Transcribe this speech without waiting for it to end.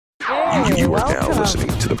You are now listening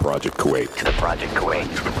to the Project Kuwait.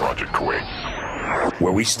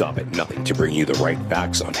 Where we stop at nothing to bring you the right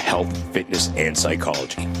facts on health, fitness, and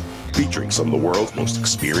psychology. Featuring some of the world's most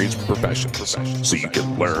experienced professionals so you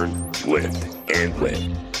can learn, lift, and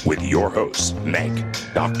live. With your hosts, Meg,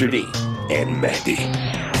 Dr.D, and Mehdi.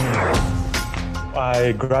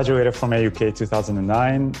 I graduated from AUK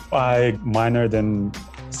 2009. I minored in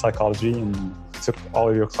psychology and took all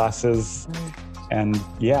of your classes. And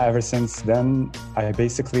yeah, ever since then, I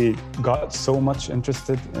basically got so much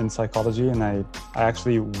interested in psychology, and I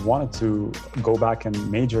actually wanted to go back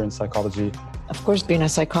and major in psychology. Of course, being a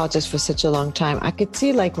psychologist for such a long time, I could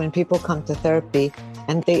see like when people come to therapy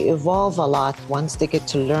and they evolve a lot once they get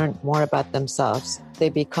to learn more about themselves, they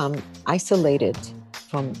become isolated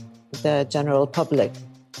from the general public.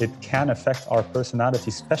 It can affect our personality,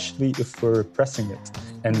 especially if we're repressing it.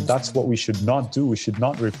 And that's what we should not do. We should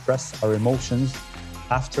not repress our emotions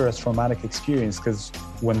after a traumatic experience, because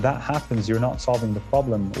when that happens, you're not solving the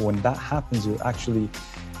problem. When that happens, you're actually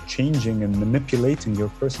changing and manipulating your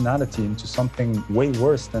personality into something way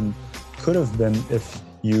worse than could have been if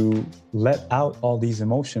you let out all these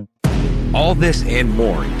emotions. All this and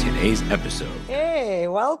more in today's episode. Hey,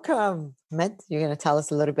 welcome. Ahmed, you're going to tell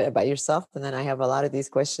us a little bit about yourself, and then I have a lot of these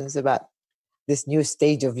questions about this new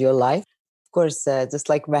stage of your life. Of course, just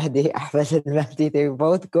like Mehdi, Ahmed and Mehdi, they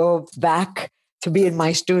both go back to being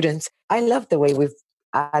my students. I love the way we've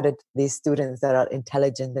added these students that are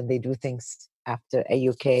intelligent and they do things after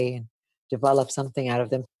AUK and develop something out of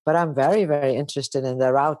them. But I'm very, very interested in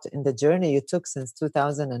the route, in the journey you took since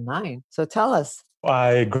 2009. So tell us.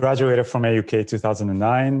 I graduated from AUK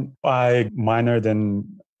 2009. I minored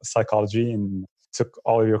in psychology and took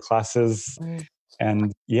all of your classes.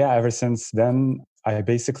 And yeah, ever since then, I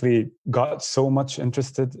basically got so much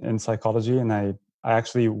interested in psychology, and I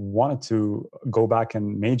actually wanted to go back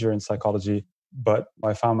and major in psychology, but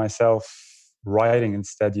I found myself writing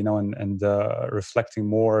instead, and reflecting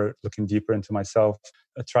more, looking deeper into myself.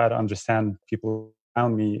 I try to understand people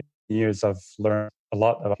around me. Years I've learned a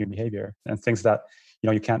lot about human behavior and things that,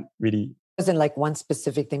 you can't really... It wasn't like one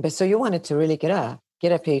specific thing, but so you wanted to really get a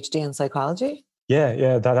PhD in psychology?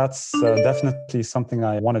 Yeah, that's definitely something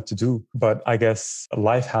I wanted to do. But I guess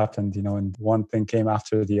life happened, and one thing came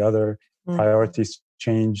after the other. Priorities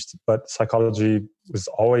changed, but psychology was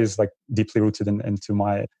always like deeply rooted into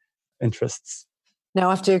my interests.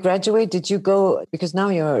 Now, after you graduate, did you go, because now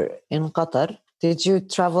you're in Qatar, did you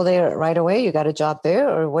travel there right away? You got a job there,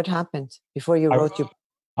 or what happened before you wrote your...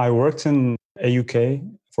 I worked in AUK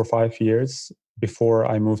for 5 years before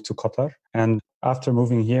I moved to Qatar. And after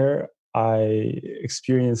moving here, I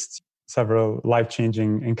experienced several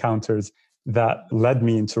life-changing encounters that led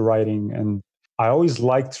me into writing. And I always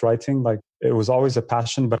liked writing, like it was always a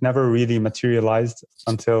passion, but never really materialized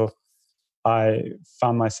until I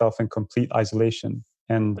found myself in complete isolation.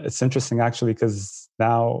 And it's interesting actually, because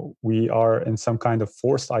now we are in some kind of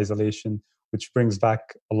forced isolation, which brings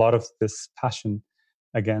back a lot of this passion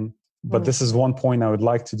again. But this is one point I would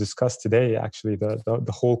like to discuss today, actually, the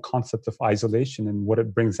whole concept of isolation and what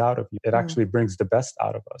it brings out of you. It actually brings the best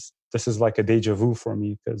out of us. This is like a deja vu for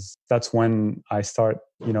me, because that's when I start,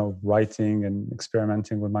 writing and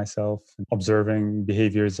experimenting with myself and observing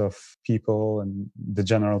behaviors of people and the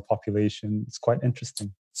general population. It's quite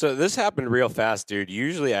interesting. So this happened real fast, dude.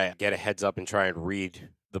 Usually I get a heads up and try and read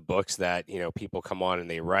the books that, people come on and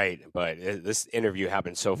they write, but this interview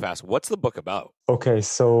happened so fast. What's the book about? Okay,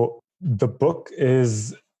 so the book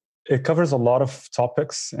it covers a lot of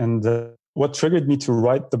topics. And what triggered me to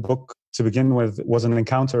write the book to begin with was an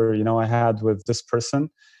encounter, I had with this person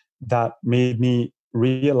that made me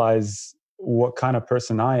realize what kind of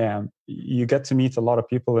person I am. You get to meet a lot of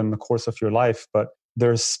people in the course of your life, but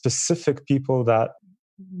there's specific people that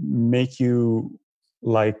make you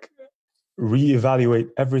like reevaluate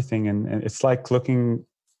everything. And it's like looking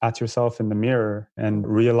at yourself in the mirror and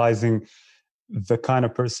realizing the kind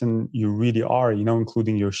of person you really are,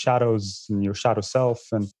 including your shadows and your shadow self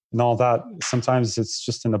and all that. Sometimes it's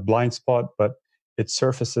just in a blind spot, but it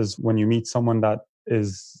surfaces when you meet someone that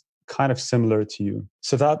is kind of similar to you.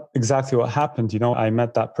 So that exactly what happened. I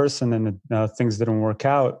met that person and things didn't work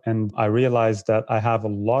out. And I realized that I have a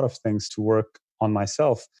lot of things to work on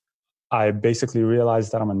myself. I basically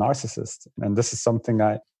realized that I'm a narcissist. And this is something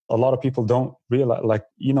a lot of people don't realize. Like,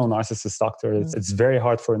 narcissist, doctor, it's very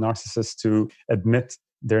hard for a narcissist to admit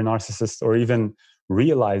they're narcissist or even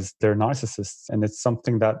realize they're narcissists. And it's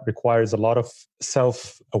something that requires a lot of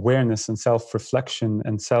self-awareness and self-reflection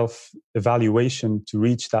and self-evaluation to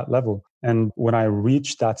reach that level. And when I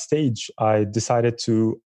reached that stage, I decided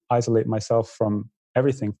to isolate myself from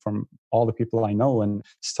everything from all the people I know and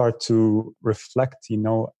start to reflect,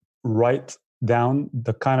 write down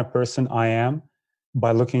the kind of person I am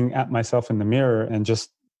by looking at myself in the mirror, and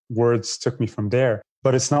just words took me from there.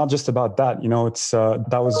 But it's not just about that, it's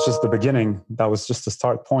that was just the beginning. That was just the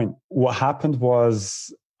start point. What happened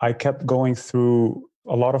was I kept going through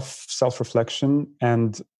a lot of self-reflection,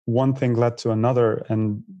 and one thing led to another.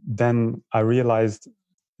 And then I realized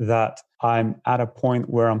that I'm at a point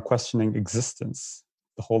where I'm questioning existence,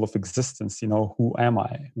 the whole of existence. Who am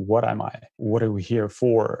I? What am I? What are we here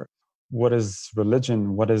for? What is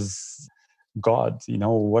religion? What is God?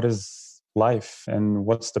 What is life, and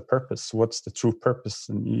what's the purpose? What's the true purpose?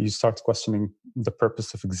 And you start questioning the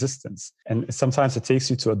purpose of existence. And sometimes it takes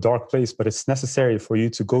you to a dark place, but it's necessary for you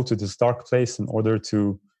to go to this dark place in order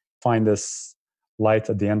to find this light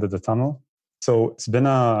at the end of the tunnel. So it's been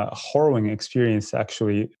a harrowing experience,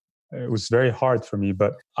 actually. It was very hard for me,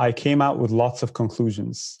 but I came out with lots of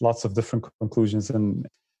conclusions, lots of different conclusions. And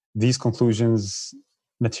these conclusions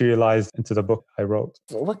materialized into the book I wrote.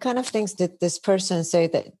 What kind of things did this person say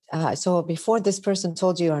that, so before this person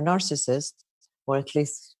told you you're a narcissist, or at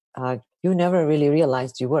least you never really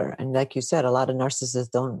realized you were. And like you said, a lot of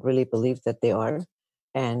narcissists don't really believe that they are.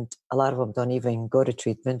 And a lot of them don't even go to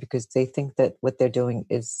treatment because they think that what they're doing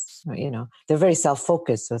is, they're very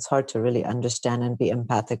self-focused. So it's hard to really understand and be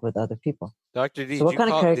empathic with other people. Dr.D, so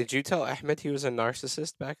did you tell Ahmed he was a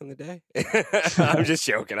narcissist back in the day? I'm just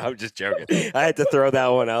joking. I had to throw that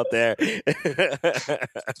one out there.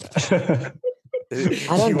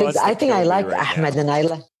 I think I like Ahmed, and I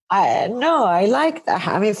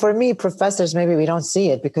mean, for me, professors, maybe we don't see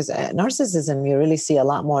it because narcissism, you really see a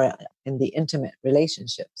lot more in the intimate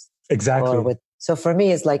relationships. Exactly. So for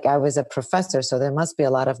me, it's like I was a professor, so there must be a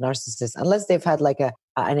lot of narcissists, unless they've had like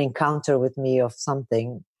an encounter with me of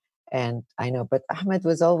something. And I know, but Ahmed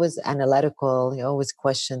was always analytical. He always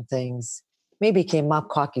questioned things. Maybe came up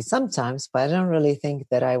cocky sometimes, but I don't really think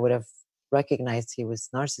that I would have recognized he was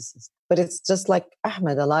narcissist. But it's just like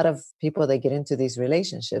Ahmed, a lot of people, they get into these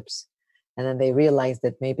relationships and then they realize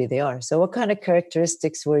that maybe they are. So what kind of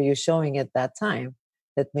characteristics were you showing at that time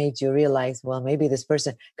that made you realize, well, maybe this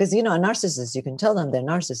person, because, a narcissist, you can tell them they're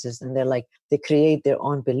narcissists and they're like, they create their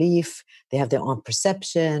own belief. They have their own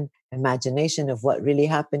perception, imagination of what really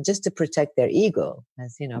happened just to protect their ego,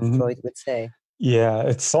 as, Freud would say. Yeah,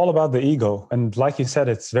 it's all about the ego. And like you said,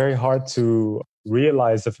 it's very hard to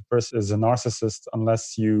realize if a person is a narcissist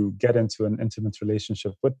unless you get into an intimate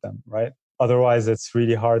relationship with them, right? Otherwise, it's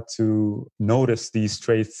really hard to notice these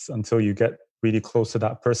traits until you get really close to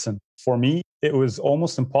that person. For me, it was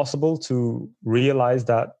almost impossible to realize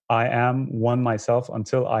that I am one myself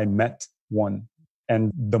until I met one.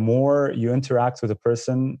 And the more you interact with a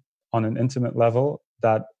person on an intimate level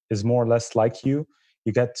that is more or less like you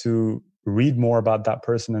get to read more about that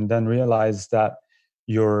person and then realize that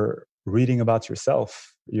you're reading about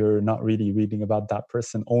yourself. You're not really reading about that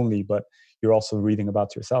person only, but you're also reading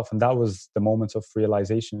about yourself. And that was the moment of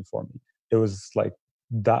realization for me. It was like,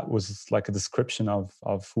 that was like a description of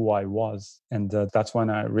who I was. And that's when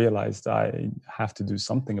I realized I have to do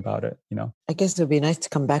something about it, I guess it would be nice to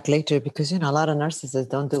come back later because, a lot of narcissists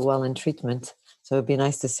don't do well in treatment. So it'd be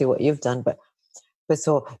nice to see what you've done. But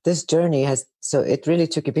so this journey it really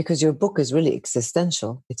took it because your book is really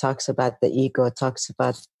existential. It talks about the ego. It talks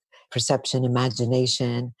about perception,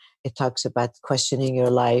 imagination. It talks about questioning your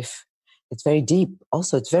life. It's very deep.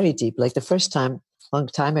 Also, it's very deep. Like the first time, long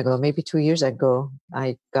time ago, maybe 2 years ago,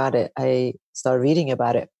 I got it. I started reading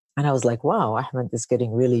about it. And I was like, wow, Ahmed is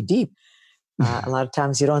getting really deep. A lot of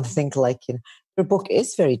times you don't think like, your book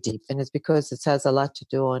is very deep. And it's because it has a lot to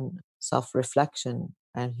do on self-reflection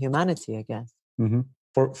and humanity, I guess. Mm-hmm.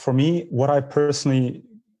 For me, what I personally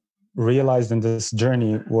realized in this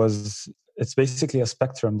journey was it's basically a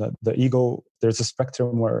spectrum. That the ego, there's a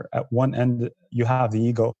spectrum where at one end you have the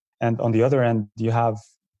ego, and on the other end you have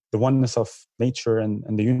the oneness of nature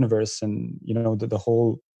and the universe, and the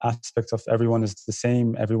whole aspect of everyone is the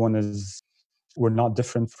same. We're not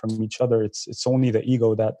different from each other. It's only the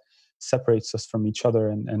ego that separates us from each other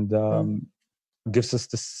and gives us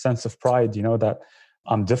this sense of pride, that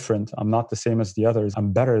I'm different. I'm not the same as the others.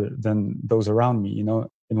 I'm better than those around me,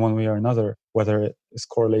 in one way or another, whether it is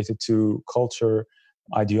correlated to culture,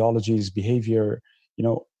 ideologies, behavior,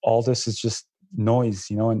 all this is just noise,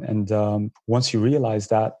 and once you realize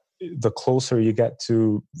that, the closer you get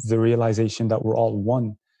to the realization that we're all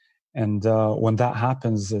one. And when that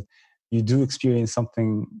happens, you do experience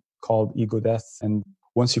something called ego death. And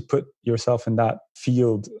once you put yourself in that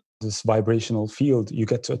field, this vibrational field, you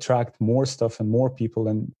get to attract more stuff and more people,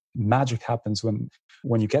 and magic happens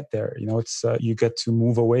when you get there. It's you get to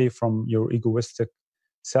move away from your egoistic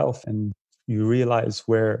self, and you realize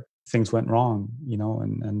where things went wrong,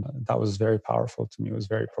 and that was very powerful to me. It was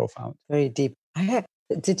very profound. Very deep.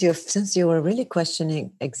 Since you were really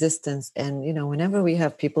questioning existence, and whenever we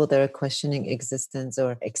have people that are questioning existence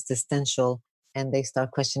or existential, and they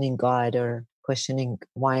start questioning God or questioning,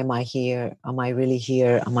 why am I here? Am I really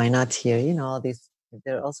here? Am I not here? All these,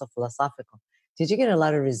 they're also philosophical. Did you get a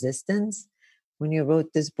lot of resistance when you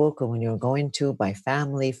wrote this book, or when you were going to by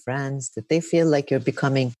family, friends? Did they feel like you're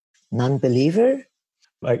becoming non-believer?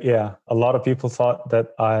 Yeah, a lot of people thought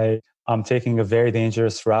that I'm taking a very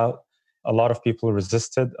dangerous route. A lot of people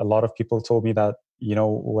resisted. A lot of people told me that,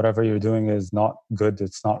 whatever you're doing is not good.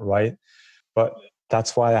 It's not right. But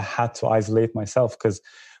that's why I had to isolate myself, because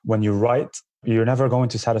when you write, you're never going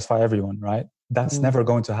to satisfy everyone, right? That's never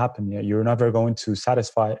going to happen. You're never going to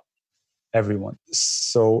satisfy everyone.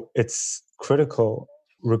 So it's critical,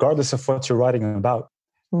 regardless of what you're writing about,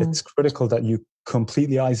 it's critical that you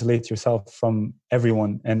completely isolate yourself from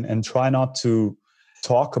everyone and try not to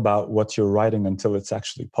talk about what you're writing until it's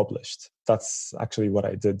actually published. That's actually what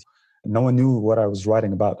I did. No one knew what I was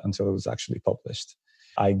writing about until it was actually published.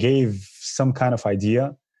 I gave some kind of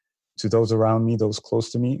idea to those around me, those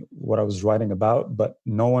close to me, what I was writing about, but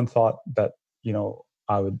no one thought that,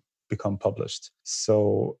 I would become published.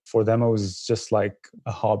 So for them, it was just like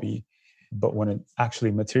a hobby. But when it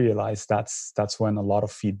actually materialized, that's when a lot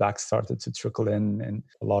of feedback started to trickle in, and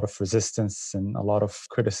a lot of resistance and a lot of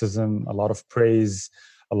criticism, a lot of praise,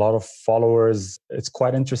 a lot of followers. It's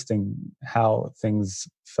quite interesting how things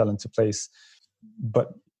fell into place.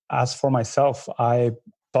 But as for myself, I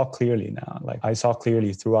saw clearly now. Like, I saw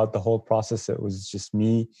clearly throughout the whole process. It was just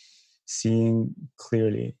me seeing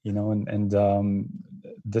clearly, and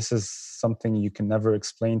this is something you can never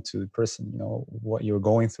explain to the person. What you're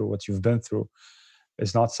going through, what you've been through,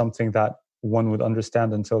 is not something that one would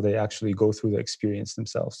understand until they actually go through the experience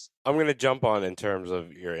themselves. I'm going to jump on in terms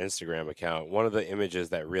of your Instagram account. One of the images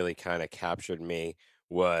that really kind of captured me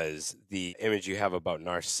was the image you have about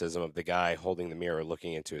narcissism, of the guy holding the mirror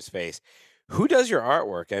looking into his face. Who does your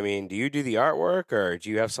artwork? I mean, do you do the artwork, or do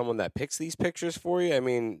you have someone that picks these pictures for you? I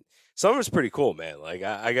mean, some of it's pretty cool, man. Like,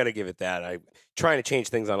 I got to give it that. I'm trying to change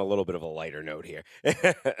things on a little bit of a lighter note here.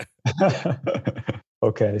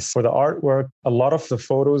 Okay, so for the artwork, a lot of the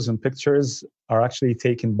photos and pictures are actually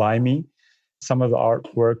taken by me. Some of the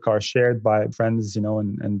artwork are shared by friends,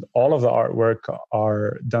 and all of the artwork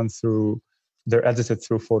are done they're edited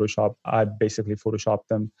through Photoshop. I basically Photoshopped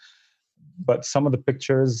them. But some of the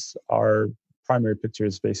pictures are primary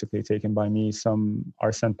pictures basically taken by me. Some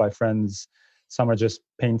are sent by friends. Some are just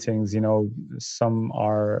paintings, some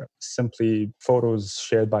are simply photos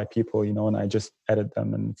shared by people, and I just edit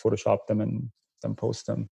them and Photoshop them and then post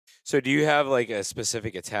them. So do you have like a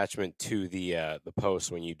specific attachment to the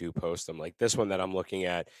post when you do post them? Like this one that I'm looking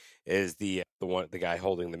at is the guy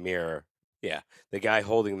holding the mirror. Yeah, the guy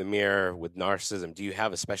holding the mirror with narcissism. Do you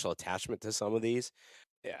have a special attachment to some of these?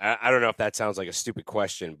 I don't know if that sounds like a stupid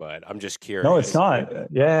question, but I'm just curious. No, it's not.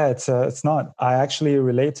 Yeah, it's not. I actually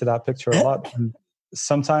relate to that picture a lot. And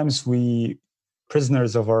sometimes we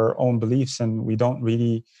prisoners of our own beliefs, and we don't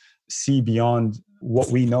really see beyond what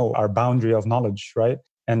we know, our boundary of knowledge, right?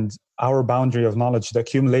 And our boundary of knowledge, the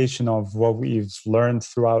accumulation of what we've learned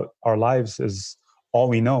throughout our lives, is all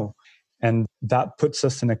we know. And that puts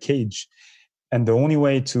us in a cage. And the only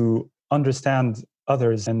way to understand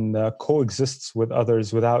others and coexists with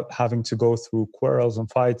others without having to go through quarrels and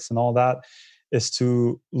fights and all that is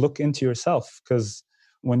to look into yourself. Because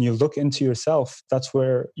when you look into yourself, that's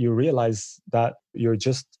where you realize that you're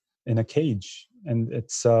just in a cage. And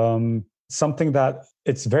it's something that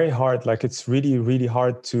it's very hard. Like, it's really, really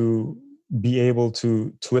hard to be able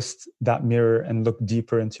to twist that mirror and look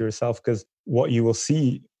deeper into yourself, because what you will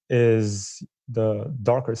see is the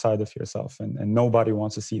darker side of yourself. And nobody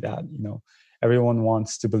wants to see that, Everyone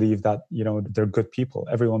wants to believe that, they're good people.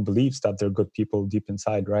 Everyone believes that they're good people deep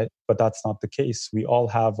inside, right? But that's not the case. We all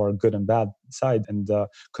have our good and bad side, and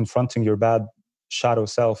confronting your bad shadow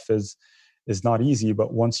self is not easy.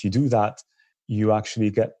 But once you do that, you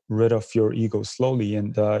actually get rid of your ego slowly,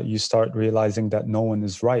 and you start realizing that no one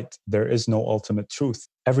is right. There is no ultimate truth.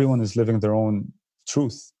 Everyone is living their own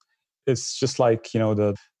truth. It's just like,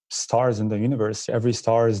 the stars in the universe. Every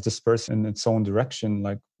star is dispersed in its own direction.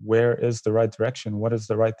 Like, where is the right direction? What is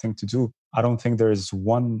the right thing to do? I don't think there is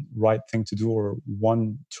one right thing to do or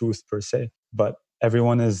one truth per se, but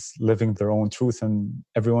everyone is living their own truth, and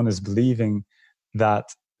everyone is believing that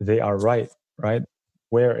they are right?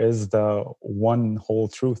 Where is the one whole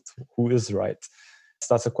truth? Who is right?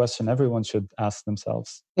 That's a question everyone should ask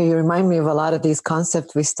themselves. You remind me of a lot of these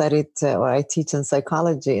concepts we studied or I teach in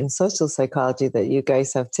psychology, in social psychology, that you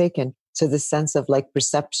guys have taken. So the sense of like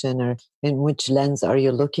perception, or in which lens are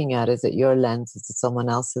you looking at? Is it your lens? Is it someone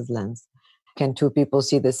else's lens? Can two people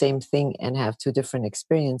see the same thing and have two different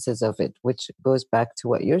experiences of it? Which goes back to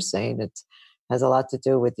what you're saying. It has a lot to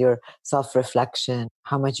do with your self-reflection,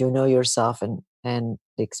 how much you know yourself, and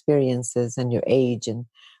the experiences and your age, and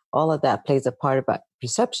all of that plays a part about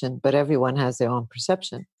perception. But everyone has their own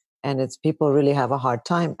perception. And it's people really have a hard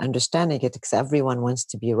time understanding it because everyone wants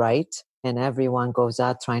to be right. And everyone goes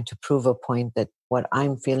out trying to prove a point that what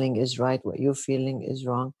I'm feeling is right, what you're feeling is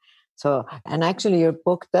wrong. So, and actually your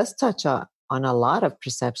book does touch on a lot of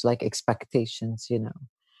perceptions, like expectations,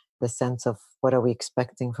 the sense of what are we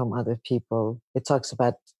expecting from other people. It talks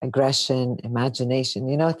about aggression, imagination,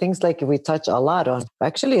 things like we touch a lot on.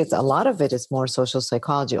 Actually, it's a lot of it is more social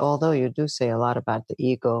psychology, although you do say a lot about the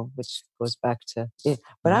ego, which goes back to it.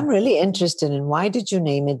 But I'm really interested in, why did you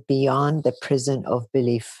name it Beyond the Prison of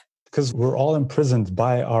Belief? Because we're all imprisoned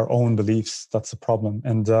by our own beliefs. That's the problem.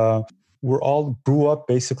 And we're all grew up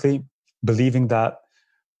basically believing that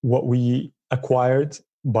what we acquired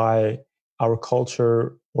by our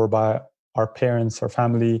culture or by our parents, our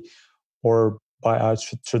family, or by our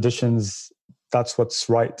traditions, that's what's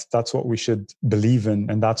right. That's what we should believe in.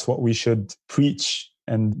 And that's what we should preach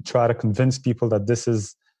and try to convince people that this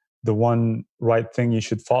is the one right thing you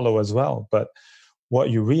should follow as well. But what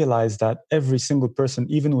you realize that every single person,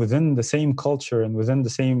 even within the same culture and within the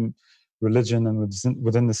same religion and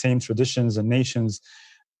within the same traditions and nations,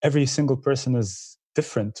 every single person is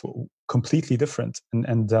different, completely different.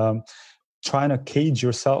 And trying to cage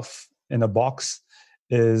yourself in a box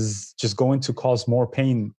is just going to cause more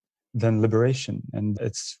pain than liberation. And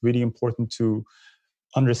it's really important to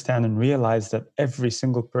understand and realize that every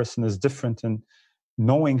single person is different, and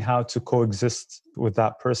knowing how to coexist with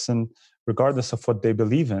that person regardless of what they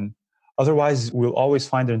believe in. Otherwise, we'll always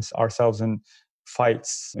find ourselves in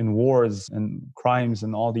fights, in wars, and crimes,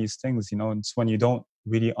 and all these things. It's when you don't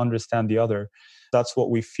really understand the other. That's what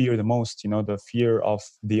we fear the most, the fear of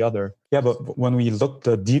the other. Yeah, but when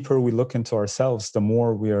the deeper we look into ourselves, the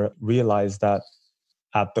more we realize that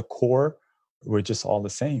at the core, we're just all the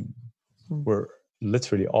same. We're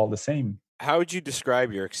literally all the same. How would you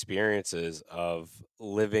describe your experiences of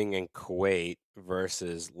living in Kuwait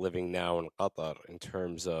versus living now in Qatar in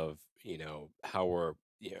terms of,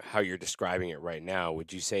 how you're describing it right now?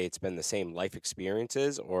 Would you say it's been the same life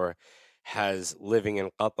experiences, or has living in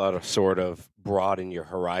Qatar sort of broadened your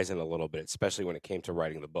horizon a little bit, especially when it came to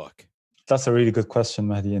writing the book? That's a really good question,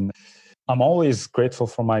 Mahdi. And I'm always grateful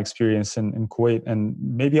for my experience in Kuwait. And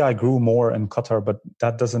maybe I grew more in Qatar, but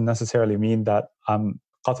that doesn't necessarily mean that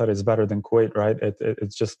Qatar is better than Kuwait, right?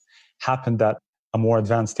 It just happened that a more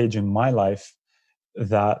advanced stage in my life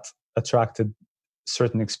that attracted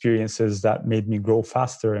certain experiences that made me grow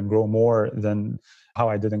faster and grow more than how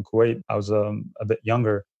I did in Kuwait. I was a bit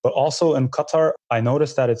younger. But also in Qatar, I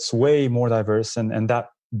noticed that it's way more diverse, and that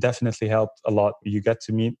definitely helped a lot. You get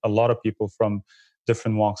to meet a lot of people from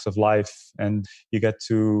different walks of life, and you get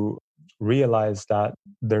to realize that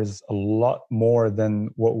there's a lot more than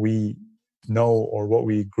what we know or what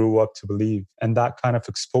we grew up to believe. And that kind of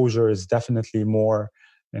exposure is definitely more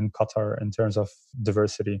in Qatar in terms of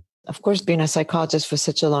diversity. Of course, being a psychologist for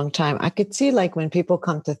such a long time, I could see like when people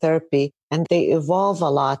come to therapy and they evolve a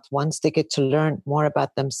lot once they get to learn more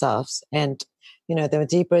about themselves. And, the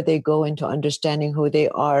deeper they go into understanding who they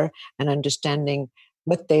are and understanding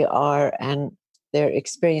what they are and their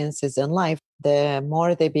experiences in life, the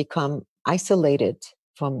more they become isolated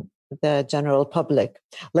from the general public.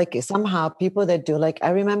 Like somehow people that do, like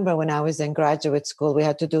I remember when I was in graduate school, we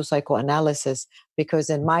had to do psychoanalysis, because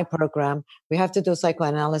in my program, we have to do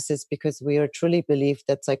psychoanalysis because we are truly believe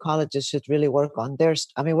that psychologists should really work on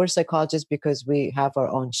we're psychologists because we have our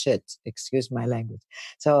own shit, excuse my language.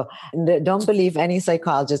 So don't believe any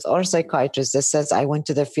psychologist or psychiatrist that says I went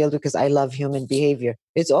to the field because I love human behavior.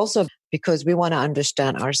 It's also because we want to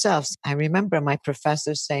understand ourselves. I remember my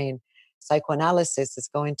professor saying, psychoanalysis is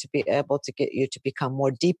going to be able to get you to become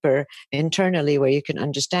more deeper internally, where you can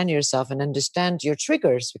understand yourself and understand your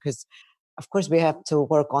triggers, because of course we have to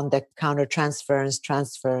work on the counter transference,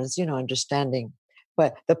 understanding.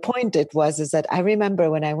 But the point is that I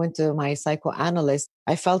remember when I went to my psychoanalyst,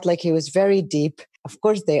 I felt like he was very deep. Of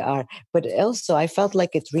course they are, but also I felt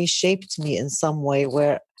like it reshaped me in some way,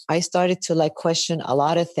 where I started to question a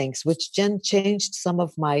lot of things, which then changed some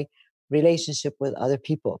of my relationship with other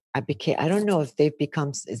people. I don't know if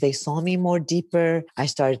they saw me more deeper. I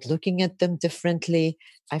started looking at them differently.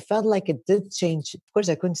 I felt like it did change. Of course,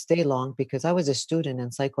 I couldn't stay long because I was a student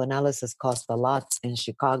and psychoanalysis cost a lot in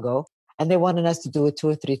Chicago. And they wanted us to do it 2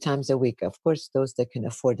 or 3 times a week. Of course, those that can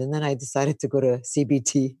afford. And then I decided to go to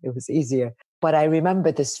CBT. It was easier. But I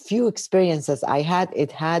remember this few experiences I had,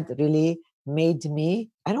 it had really made me,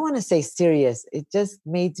 I don't want to say serious. It just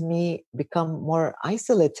made me become more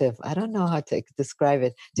isolative. I don't know how to describe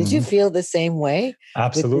it. Did you feel the same way?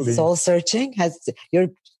 Absolutely. With the soul searching? Has your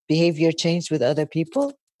behavior changed with other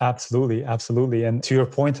people? Absolutely. Absolutely. And to your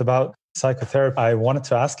point about psychotherapy, I wanted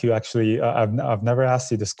to ask you actually, I've never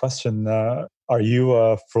asked you this question. Are you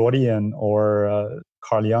a Freudian or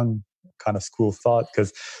Carl Jung kind of school of thought?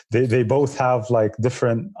 Because they both have like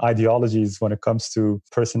different ideologies when it comes to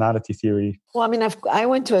personality theory. Well, I mean, I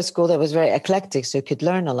went to a school that was very eclectic, so you could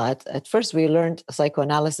learn a lot. At first, we learned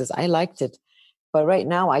psychoanalysis. I liked it. But right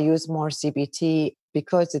now, I use more CBT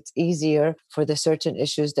because it's easier for the certain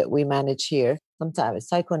issues that we manage here. Sometimes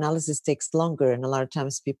psychoanalysis takes longer, and a lot of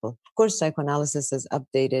times people, of course, psychoanalysis is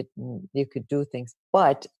updated and you could do things.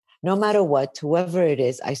 But no matter what, whoever it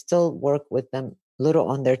is, I still work with them a little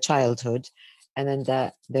on their childhood and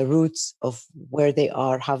then the roots of where they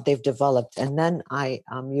are, how they've developed. And then I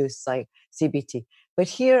use CBT. But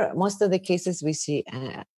here, most of the cases we see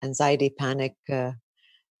anxiety, panic,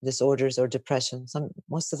 disorders or depression.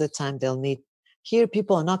 Most of the time they'll need, here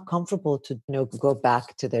people are not comfortable to go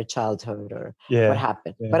back to their childhood or what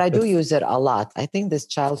happened. Yeah. But I do use it a lot. I think this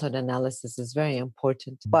childhood analysis is very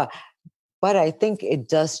important. But I think it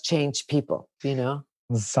does change people,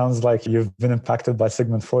 It sounds like you've been impacted by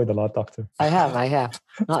Sigmund Freud a lot, doctor. I have.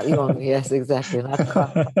 Not Jung. Yes, exactly. Not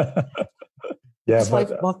Carl. Yeah,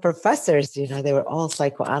 but my professors, they were all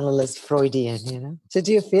psychoanalysts, Freudian, So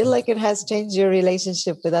do you feel like it has changed your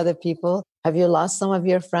relationship with other people? Have you lost some of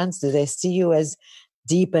your friends? Do they see you as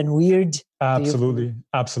deep and weird? Absolutely.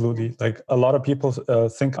 Absolutely. Like a lot of people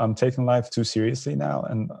think I'm taking life too seriously now.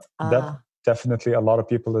 And definitely a lot of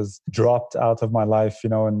people has dropped out of my life,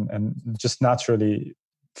 and just naturally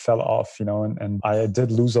fell off, and I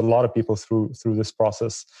did lose a lot of people through this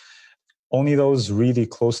process. Only those really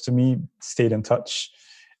close to me stayed in touch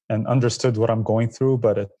and understood what I'm going through,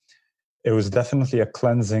 but it was definitely a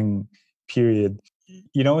cleansing period.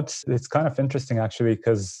 It's kind of interesting actually,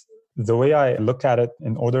 because the way I look at it,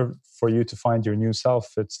 in order for you to find your new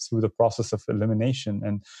self, it's through the process of elimination.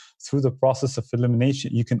 And through the process of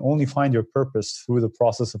elimination, you can only find your purpose through the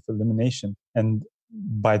process of elimination. And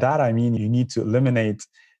by that, I mean, you need to eliminate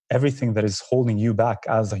everything that is holding you back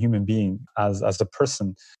as a human being, as a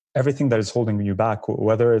person. Everything that is holding you back,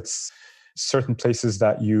 whether it's certain places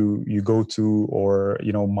that you go to, or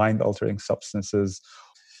mind altering substances,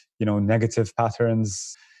 negative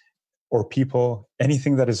patterns, or people,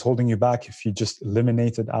 anything that is holding you back, if you just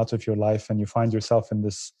eliminate it out of your life and you find yourself in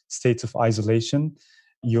this state of isolation,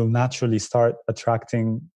 you'll naturally start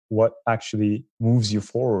attracting what actually moves you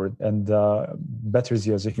forward and betters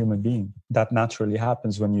you as a human being. That naturally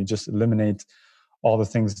happens when you just eliminate all the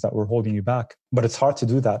things that were holding you back. But it's hard to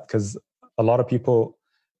do that because a lot of people,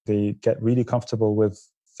 they get really comfortable with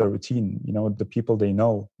the routine. The people they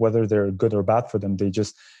know, whether they're good or bad for them, they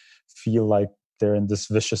just feel like they're in this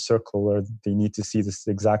vicious circle where they need to see this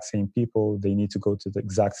exact same people. They need to go to the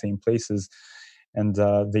exact same places. And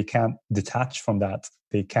they can't detach from that.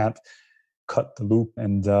 They can't cut the loop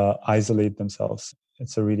and isolate themselves.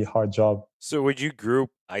 It's a really hard job. So would you group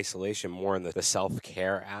isolation more in the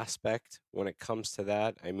self-care aspect when it comes to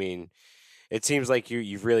that? I mean, it seems like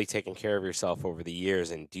you've really taken care of yourself over the years.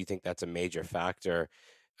 And do you think that's a major factor?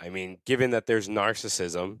 I mean, given that there's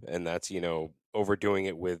narcissism and that's, overdoing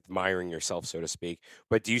it with admiring yourself, so to speak,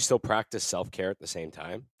 but do you still practice self-care at the same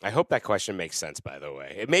time? I hope that question makes sense, by the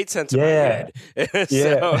way. It made sense in my head.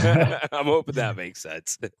 So I'm hoping that makes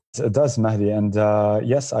sense. It does, Mahdi. And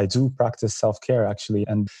yes, I do practice self-care actually.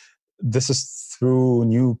 And this is through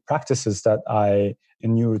new practices in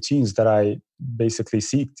new routines that I basically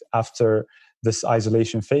seeked after this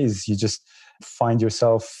isolation phase. You just find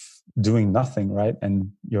yourself doing nothing, right?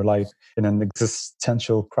 And you're like in an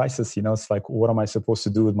existential crisis, it's like, what am I supposed to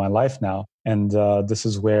do with my life now? And this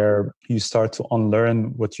is where you start to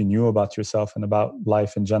unlearn what you knew about yourself and about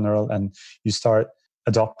life in general. And you start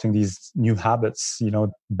adopting these new habits,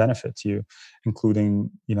 benefit you,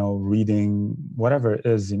 including, reading, whatever it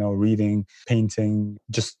is, reading, painting,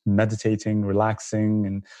 just meditating, relaxing,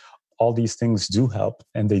 and all these things do help.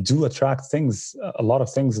 And they do attract things, a lot of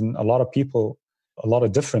things, and a lot of people, a lot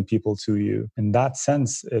of different people to you. In that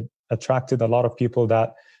sense, it attracted a lot of people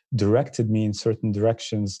that directed me in certain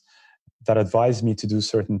directions that advised me to do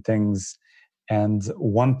certain things. And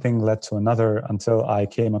one thing led to another until I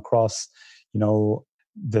came across,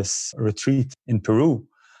 this retreat in Peru.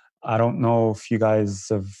 I don't know if you guys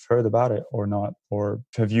have heard about it or not, or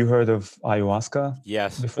have you heard of ayahuasca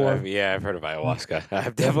Yes. before? I've heard of ayahuasca.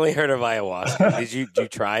 I've definitely heard of ayahuasca. Did you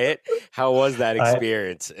try it? How was that I,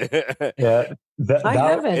 experience? yeah, I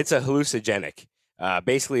haven't. It's a hallucinogenic.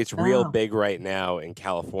 Basically, it's real Oh, big right now in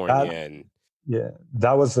California. And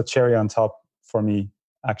that was the cherry on top for me,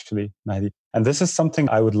 actually, Mahdi. And this is something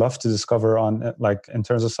I would love to discover on, like, in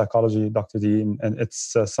terms of psychology, Dr. D. And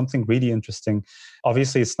it's something really interesting.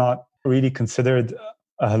 Obviously, it's not really considered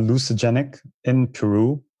a hallucinogenic in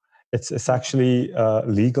Peru. It's actually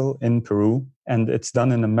legal in Peru, and it's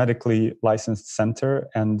done in a medically licensed center.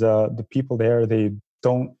 And the people there, they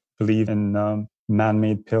don't believe in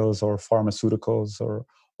man-made pills or pharmaceuticals or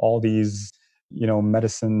all these,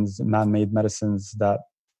 medicines, man-made medicines that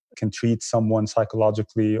can treat someone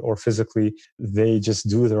psychologically or physically. They just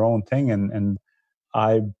do their own thing. And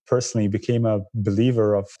I personally became a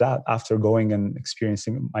believer of that after going and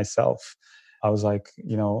experiencing it myself. I was like,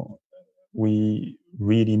 we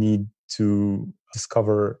really need to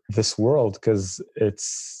discover this world because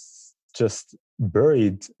it's just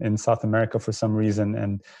buried in South America for some reason.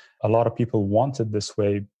 And a lot of people want it this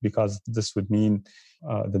way because this would mean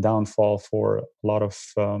the downfall for a lot of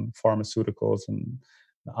pharmaceuticals and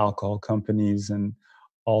alcohol companies and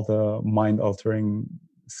all the mind-altering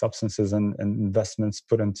substances and investments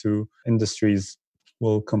put into industries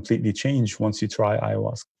will completely change once you try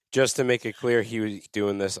ayahuasca. just to make it clear, he was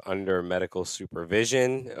doing this under medical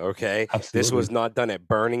supervision. Okay. Absolutely. This was not done at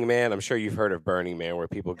Burning Man. I'm sure you've heard of Burning Man, where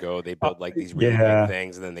people go, they build like these really big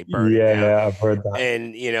things and then they burn it down. Yeah, I've heard that.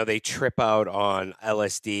 And, they trip out on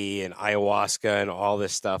LSD and ayahuasca and all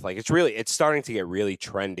this stuff. Like it's starting to get really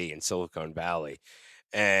trendy in Silicon Valley.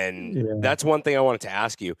 And that's one thing I wanted to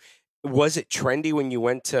ask you. Was it trendy when you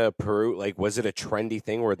went to Peru? Like, was it a trendy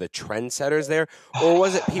thing? Were the trendsetters there? Or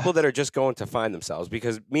was it people that are just going to find themselves?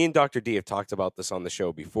 Because me and Dr. D have talked about this on the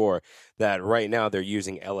show before, that right now they're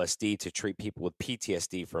using LSD to treat people with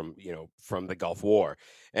PTSD from the Gulf War.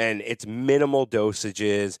 And it's minimal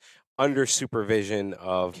dosages, under supervision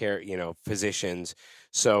of care, physicians.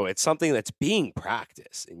 So it's something that's being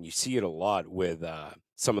practiced. And you see it a lot with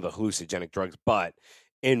some of the hallucinogenic drugs, but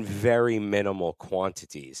in very minimal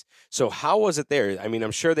quantities. So how was it there? I mean,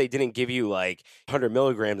 I'm sure they didn't give you like 100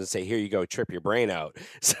 milligrams and say, here you go, trip your brain out.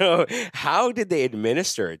 So how did they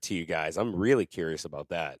administer it to you guys? I'm really curious about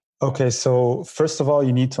that. Okay, so first of all,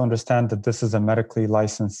 you need to understand that this is a medically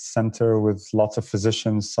licensed center with lots of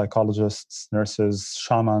physicians, psychologists, nurses,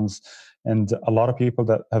 shamans, and a lot of people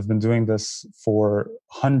that have been doing this for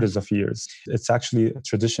hundreds of years. It's actually a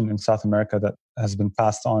tradition in South America that has been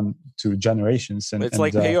passed on to generations. It's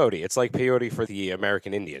like peyote. It's like peyote for the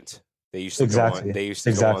American Indians. They used to go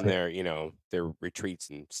on their, their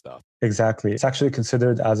retreats and stuff. Exactly. It's actually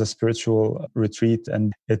considered as a spiritual retreat,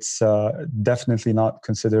 and it's definitely not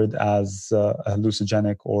considered as a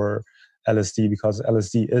hallucinogenic or LSD, because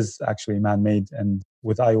LSD is actually man-made. And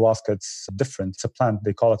with ayahuasca, it's different. It's a plant.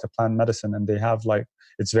 They call it a plant medicine, and they have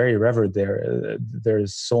it's very revered there. There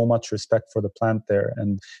is so much respect for the plant there,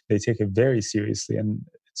 and they take it very seriously, and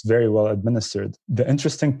it's very well administered. The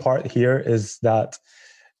interesting part here is that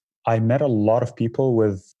I met a lot of people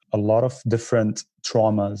with a lot of different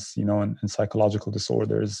traumas, and psychological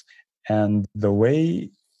disorders. And the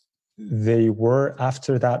way they were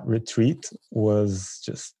after that retreat was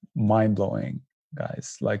just mind-blowing,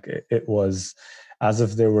 guys. Like it was as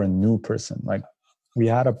if they were a new person. Like we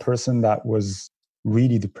had a person that was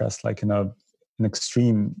really depressed, like in an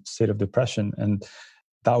extreme state of depression. And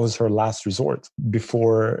that was her last resort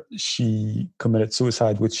before she committed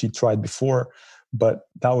suicide, which she tried before. But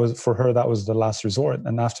that was, for her, that was the last resort.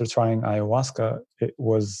 And after trying ayahuasca, it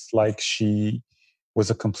was like she was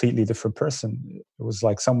a completely different person. It was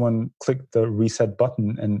like someone clicked the reset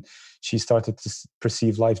button and she started to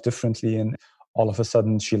perceive life differently. And all of a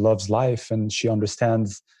sudden she loves life and she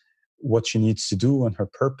understands what she needs to do and her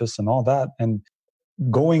purpose and all that. And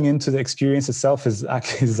going into the experience itself is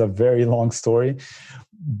a very long story,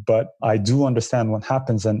 but I do understand what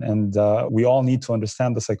happens. And we all need to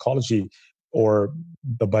understand the psychology or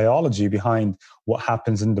the biology behind what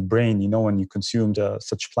happens in the brain, when you consume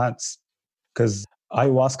such plants. Because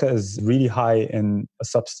ayahuasca is really high in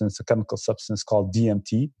a chemical substance called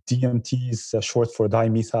DMT. DMT is short for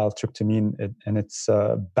dimethyltryptamine, and it's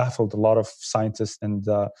baffled a lot of scientists and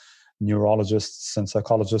neurologists and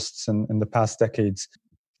psychologists in the past decades.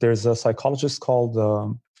 There's a psychologist called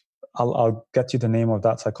I'll get you the name of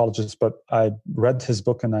that psychologist, but I read his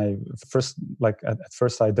book and at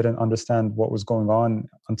first I didn't understand what was going on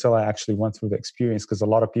until I actually went through the experience, because a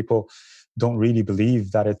lot of people don't really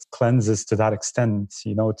believe that it cleanses to that extent.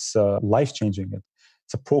 It's life-changing.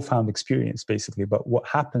 It's a profound experience, basically. But what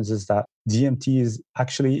happens is that DMT is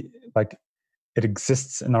actually it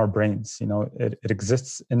exists in our brains. It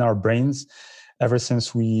exists in our brains ever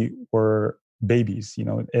since we were babies.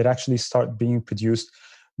 It actually started being produced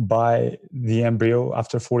by the embryo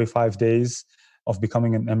after 45 days of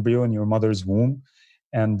becoming an embryo in your mother's womb.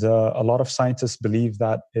 And a lot of scientists believe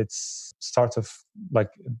that it's start of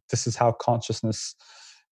this is how consciousness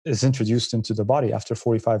is introduced into the body after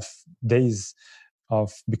 45 days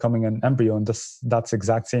of becoming an embryo. And that's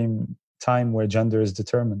exact same time where gender is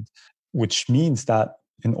determined, which means that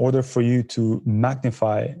in order for you to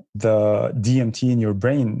magnify the DMT in your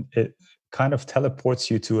brain, it kind of teleports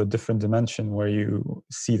you to a different dimension where you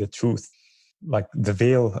see the truth. Like the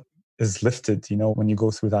veil is lifted, when you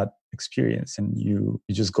go through that experience, and you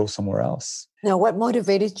just go somewhere else. Now, what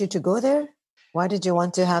motivated you to go there? Why did you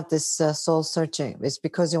want to have this soul searching? It's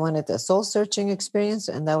because you wanted a soul searching experience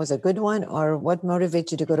and that was a good one? Or what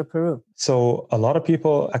motivated you to go to Peru? So a lot of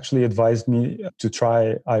people actually advised me to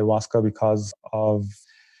try ayahuasca because of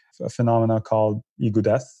a phenomena called ego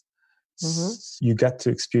death. Mm-hmm. You get to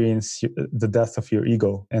experience the death of your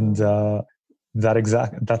ego. And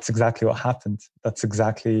that's exactly what happened. That's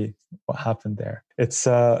exactly what happened there. It's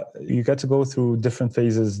you get to go through different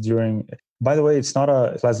phases during. By the way, it's not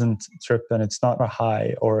a pleasant trip, and it's not a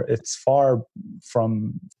high, or it's far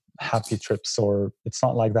from happy trips, or it's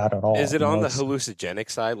not like that at all. Is it on the hallucinogenic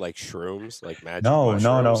side, like shrooms, like magic mushrooms?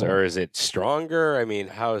 No. Or is it stronger? I mean,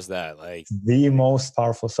 how is that? Like the most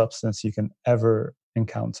powerful substance you can ever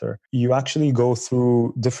encounter. You actually go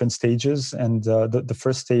through different stages, and the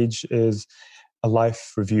first stage is a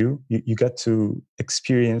life review. You get to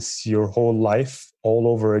experience your whole life all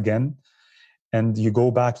over again. And you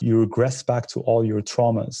go back, you regress back to all your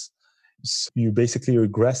traumas. So you basically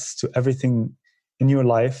regress to everything in your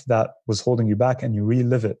life that was holding you back, and you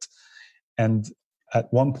relive it. And at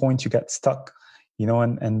one point you get stuck,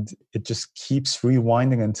 and it just keeps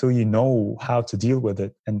rewinding until you know how to deal with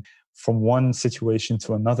it. And from one situation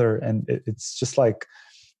to another. And it's just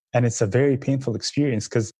and it's a very painful experience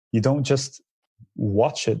because you don't just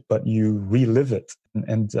watch it, but you relive it,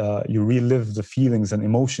 and you relive the feelings and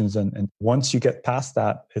emotions. And once you get past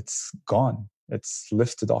that, it's gone. It's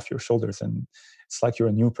lifted off your shoulders, and it's like you're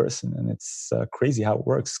a new person. And it's crazy how it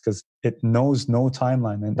works because it knows no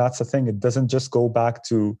timeline. And that's the thing. It doesn't just go back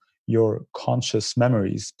to your conscious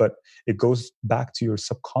memories, but it goes back to your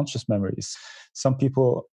subconscious memories. Some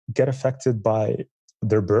people get affected by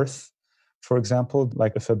their birth, for example.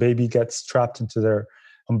 Like if a baby gets trapped into their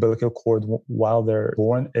umbilical cord while they're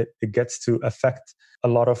born, it gets to affect a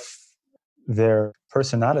lot of their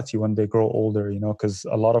personality when they grow older, because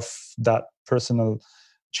a lot of that personal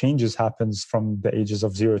changes happens from the ages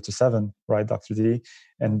of 0 to 7, right, Dr. D?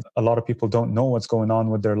 And a lot of people don't know what's going on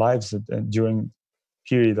with their lives during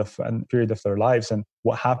period of their lives, and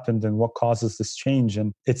what happened and what causes this change.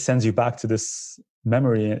 And it sends you back to this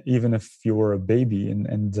memory, even if you were a baby,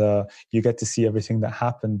 and you get to see everything that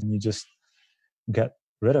happened, and you just get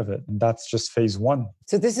rid of it. And that's just phase 1.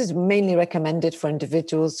 So this is mainly recommended for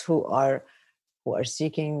individuals who are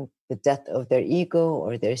seeking the death of their ego,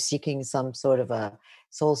 or they're seeking some sort of a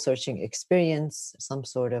soul-searching experience, some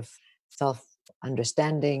sort of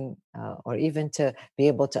self-understanding, or even to be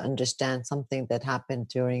able to understand something that happened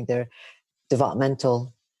during their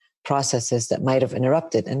developmental processes that might have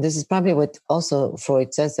interrupted. And this is probably what also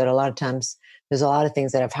Freud says, that a lot of times there's a lot of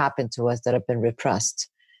things that have happened to us that have been repressed.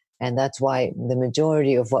 And that's why the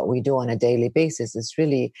majority of what we do on a daily basis is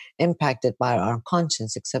really impacted by our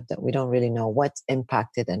unconscious, except that we don't really know what's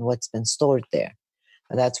impacted and what's been stored there.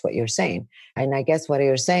 But that's what you're saying. And I guess what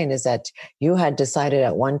you're saying is that you had decided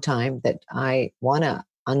at one time that I want to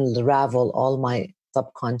unravel all my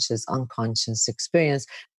subconscious, unconscious experience.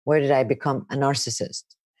 Where did I become a narcissist?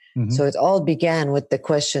 Mm-hmm. So it all began with the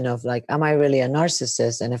question of am I really a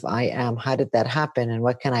narcissist? And if I am, how did that happen? And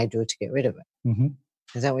what can I do to get rid of it? Mm-hmm.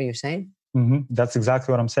 Is that what you're saying? Mm-hmm. That's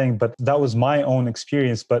exactly what I'm saying. But that was my own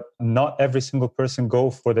experience. But not every single person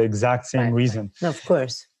go for the exact same reason. Right. No, of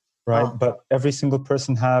course. Right. Oh. But every single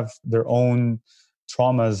person have their own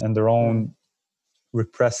traumas and their own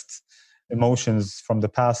repressed emotions from the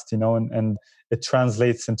past, and it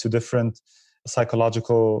translates into different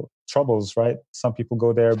psychological troubles, right? Some people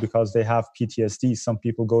go there because they have PTSD. Some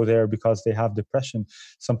people go there because they have depression.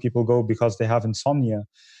 Some people go because they have insomnia.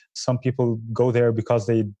 Some people go there because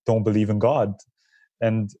they don't believe in God.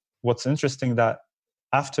 And what's interesting that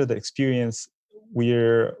after the experience,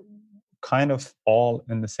 we're kind of all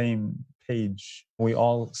in the same page. We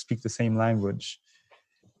all speak the same language.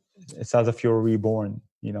 It's as if you're reborn,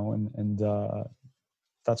 and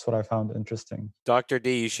that's what I found interesting. Dr.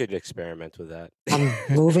 D, you should experiment with that. I'm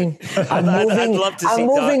moving. I'd love to see. I'm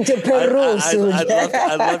moving to Peru soon.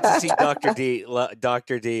 I'd love to see Dr. D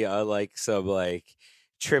like some like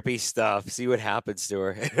trippy stuff. See what happens to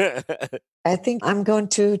her. I think I'm going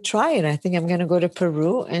to try it. I think I'm going to go to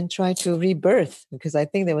Peru and try to rebirth, because I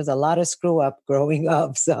think there was a lot of screw up growing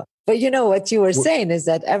up. So, but what you were saying is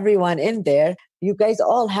that everyone in there, you guys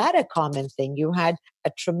all had a common thing. You had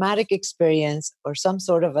a traumatic experience or some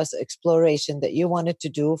sort of exploration that you wanted to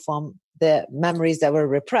do from the memories that were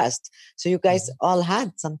repressed. So you guys all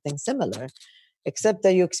had something similar, except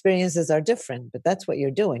that your experiences are different. But that's what you're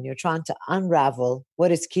doing. You're trying to unravel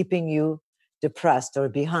what is keeping you depressed or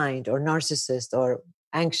behind or narcissist or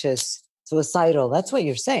anxious, suicidal. That's what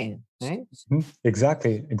you're saying, right?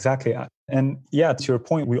 Exactly. And yeah, to your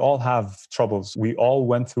point, we all have troubles. We all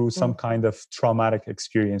went through some kind of traumatic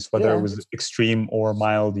experience, whether it was extreme or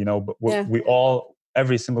mild, but we all,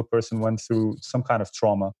 every single person went through some kind of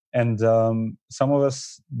trauma. And some of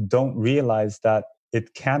us don't realize that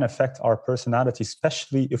it can affect our personality,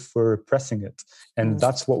 especially if we're repressing it. And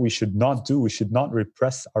that's what we should not do. We should not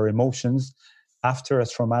repress our emotions after a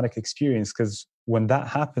traumatic experience, because when that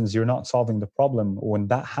happens, you're not solving the problem. When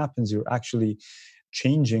that happens, you're actually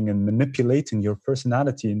changing and manipulating your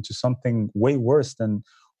personality into something way worse than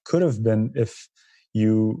could have been if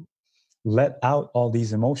you let out all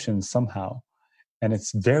these emotions somehow. And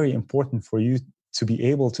it's very important for you to be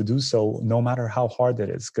able to do so, no matter how hard it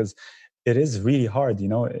is, because it is really hard.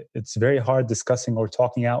 It's very hard discussing or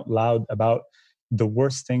talking out loud about the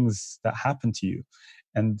worst things that happen to you.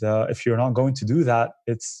 And if you're not going to do that,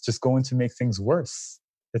 it's just going to make things worse.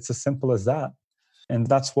 It's as simple as that. And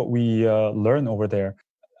that's what we learn over there.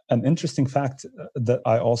 An interesting fact that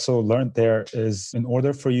I also learned there is, in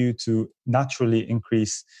order for you to naturally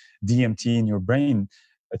increase DMT in your brain,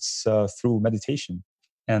 it's through meditation.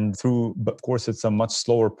 But of course, it's a much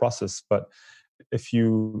slower process. But if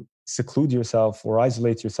you seclude yourself or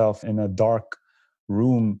isolate yourself in a dark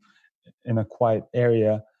room, in a quiet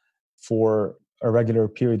area for a regular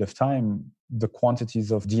period of time, the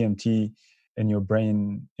quantities of DMT in your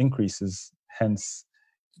brain increases. Hence,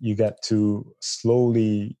 you get to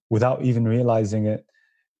slowly, without even realizing it,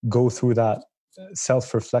 go through that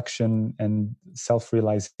self-reflection and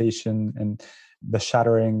self-realization and the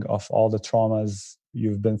shattering of all the traumas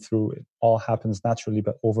you've been through. It all happens naturally,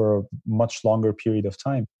 but over a much longer period of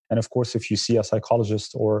time. And of course, if you see a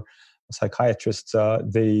psychologist or a psychiatrist,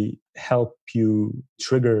 they help you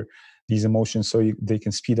trigger these emotions so they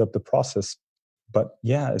can speed up the process. But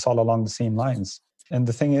yeah, it's all along the same lines. And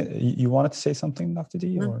the thing is, you wanted to say something, Dr.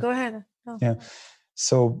 D? No, go ahead. No. Yeah.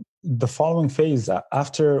 So the following phase,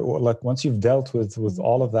 after, like, once you've dealt with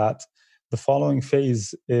all of that, the following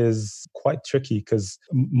phase is quite tricky, because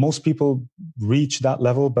most people reach that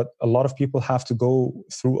level, but a lot of people have to go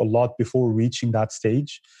through a lot before reaching that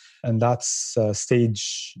stage. And that's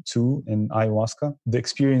stage 2 in ayahuasca, the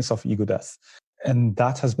experience of ego death. And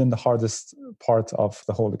that has been the hardest part of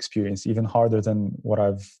the whole experience, even harder than what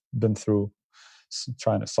I've been through,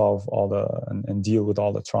 trying to solve and deal with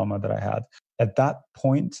all the trauma that I had. At that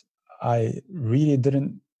point, I really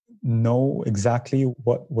didn't know exactly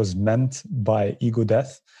what was meant by ego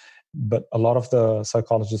death. But a lot of the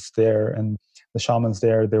psychologists there and the shamans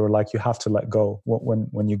there, they were like, you have to let go.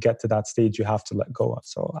 When you get to that stage, you have to let go.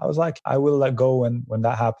 So I was like, I will let go. And when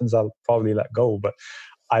that happens, I'll probably let go. But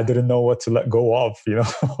I didn't know what to let go of,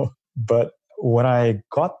 But when I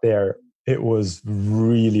got there, it was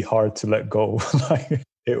really hard to let go. Like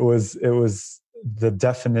it was the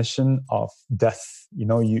definition of death.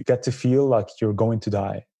 You get to feel like you're going to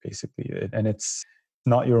die, basically. And it's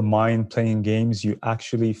not your mind playing games. You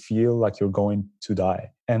actually feel like you're going to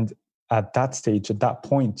die. And at that stage, at that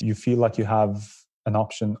point, you feel like you have an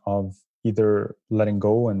option of either letting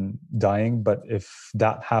go and dying. But if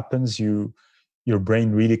that happens, your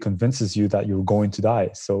brain really convinces you that you're going to die.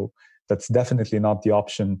 So that's definitely not the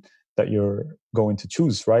option that you're going to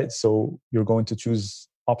choose, right? So you're going to choose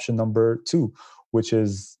option number 2, which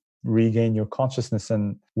is regain your consciousness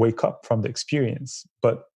and wake up from the experience.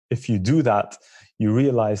 But if you do that, you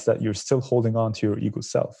realize that you're still holding on to your ego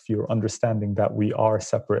self. You're understanding that we are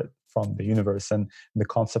separate from the universe, and the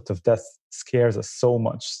concept of death scares us so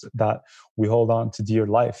much that we hold on to dear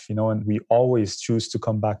life, and we always choose to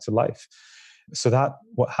come back to life. So that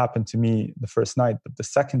what happened to me the first night. But the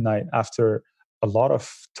second night, after a lot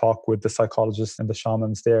of talk with the psychologists and the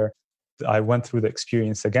shamans there, I went through the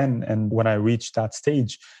experience again. And when I reached that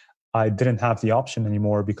stage, I didn't have the option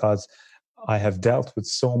anymore because I have dealt with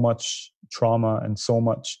so much trauma and so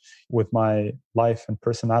much with my life and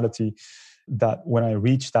personality that when I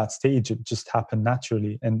reached that stage, it just happened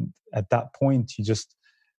naturally. And at that point,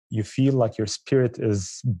 you feel like your spirit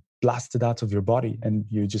is blasted out of your body and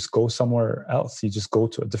you just go somewhere else. You just go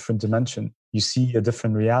to a different dimension. You see a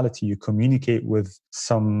different reality. You communicate with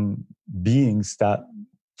some beings that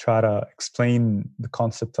try to explain the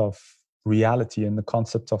concept of reality and the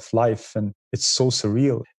concept of life. And it's so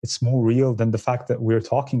surreal. It's more real than the fact that we're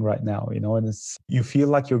talking right now, and you feel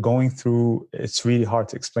like you're going through, it's really hard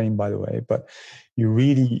to explain, by the way, but you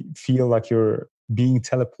really feel like you're being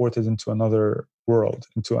teleported into another world,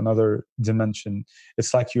 into another dimension.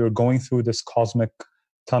 It's like you're going through this cosmic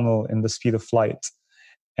tunnel in the speed of light.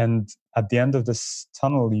 And at the end of this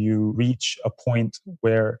tunnel, you reach a point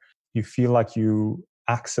where you feel like you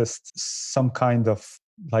accessed some kind of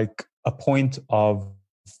like a point of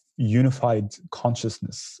unified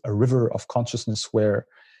consciousness, a river of consciousness where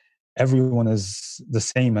everyone is the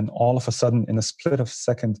same. And all of a sudden, in a split of a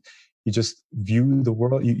second, you just view the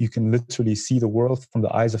world. You can literally see the world from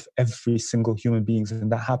the eyes of every single human being.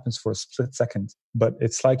 And that happens for a split second. But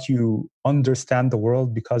it's like you understand the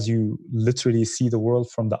world because you literally see the world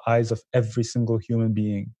from the eyes of every single human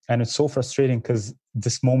being. And it's so frustrating because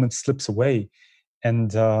this moment slips away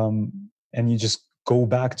and you just go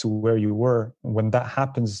back to where you were. When that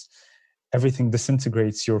happens, everything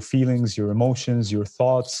disintegrates, your feelings, your emotions, your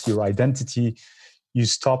thoughts, your identity. You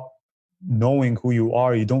stop knowing who you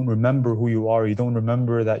are. You don't remember who you are. You don't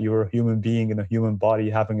remember that you're a human being in a human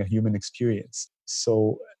body having a human experience.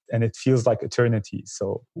 So, and it feels like eternity.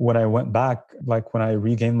 So when I went back, like when I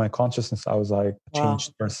regained my consciousness, I was like a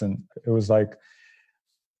changed person. It was like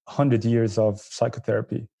 100 years of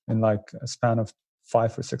psychotherapy in like a span of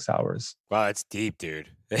 5 or 6 hours. Wow, that's deep, dude.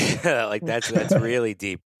 Like that's really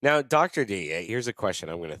deep. Now, Dr. D, here's a question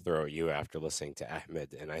I'm going to throw at you after listening to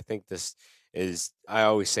Ahmed. And I think this is, I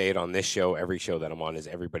always say it on this show, every show that I'm on is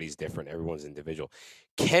everybody's different, everyone's individual.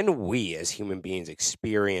 Can we as human beings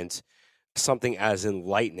experience something as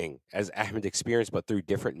enlightening as Ahmed experienced, but through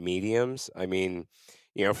different mediums? I mean,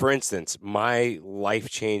 for instance, my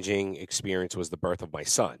life-changing experience was the birth of my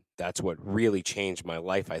son. That's what really changed my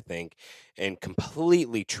life, I think, and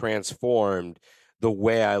completely transformed the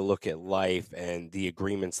way I look at life and the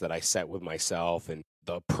agreements that I set with myself and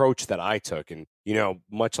the approach that I took. And,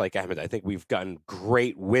 much like Ahmed, I think we've gotten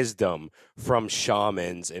great wisdom from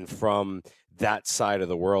shamans and from that side of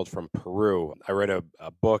the world, from Peru. I read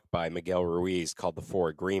a book by Miguel Ruiz called The Four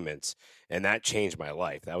Agreements, and that changed my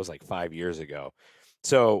life. That was like 5 years ago.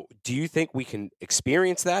 So do you think we can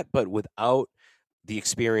experience that, but without the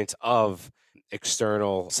experience of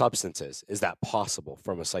external substances? Is that possible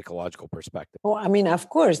from a psychological perspective? Well, I mean, of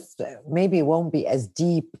course, maybe it won't be as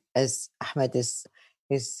deep as Ahmed is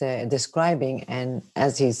describing. And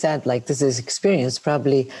as he said, like this is experience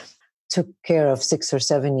probably took care of 6 or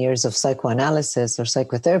 7 years of psychoanalysis or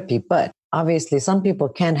psychotherapy. But obviously, some people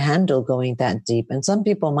can't handle going that deep. And some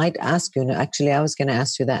people might ask you, actually, I was going to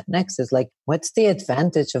ask you that next, is like, what's the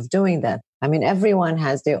advantage of doing that? I mean, everyone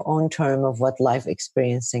has their own term of what life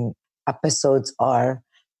experiencing episodes are.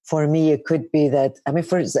 For me, it could be that, I mean,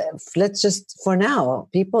 let's just, for now,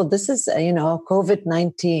 people, this is,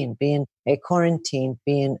 COVID-19, being a quarantine,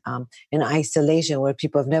 being in isolation where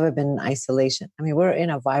people have never been in isolation. I mean, we're in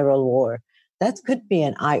a viral war. That could be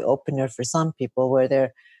an eye-opener for some people where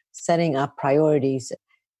they're setting up priorities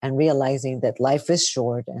and realizing that life is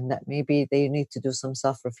short and that maybe they need to do some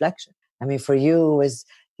self-reflection. I mean, for you, was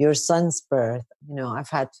your son's birth. I've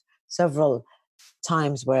had several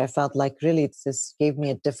times where I felt like really this gave me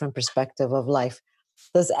a different perspective of life.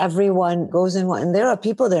 Does everyone goes in one? And there are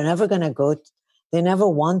people they're never going to go, they never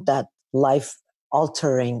want that life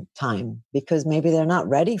altering time because maybe they're not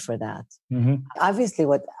ready for that. Mm-hmm. Obviously,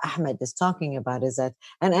 what Ahmed is talking about is that,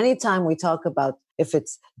 and anytime we talk about if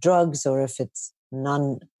it's drugs or if it's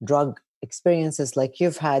non-drug experiences like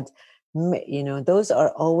you've had, those are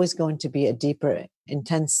always going to be a deeper,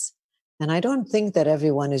 intense. And I don't think that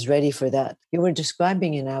everyone is ready for that. You were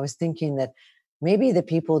describing it, and I was thinking that maybe the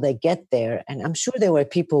people that get there, and I'm sure there were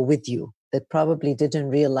people with you that probably didn't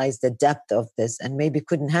realize the depth of this and maybe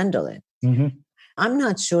couldn't handle it. Mm-hmm. I'm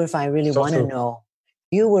not sure if I really want to know.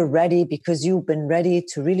 You were ready because you've been ready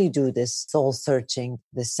to really do this soul searching,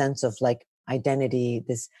 this sense of like identity,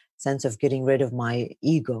 this sense of getting rid of my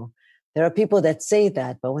ego. There are people that say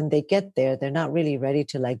that, but when they get there, they're not really ready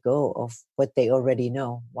to let go of what they already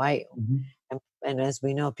know. Why? Mm-hmm. And as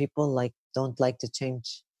we know, people don't like to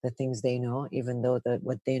change the things they know, even though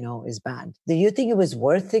what they know is bad. Do you think it was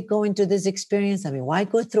worth it going to this experience? I mean, why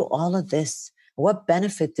go through all of this? What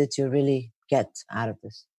benefit did you really get out of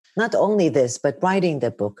this? Not only this, but writing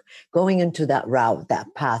the book, going into that route,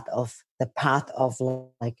 that path of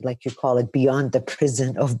like you call it, beyond the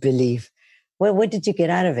prison of belief. What did you get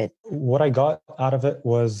out of it? What I got out of it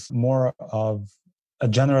was more of a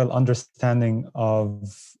general understanding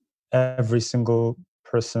of every single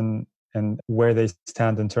person and where they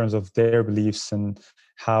stand in terms of their beliefs and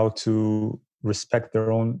how to respect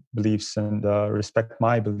their own beliefs and respect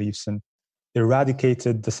my beliefs, and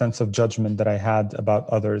eradicated the sense of judgment that I had about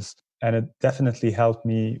others. And it definitely helped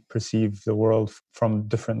me perceive the world from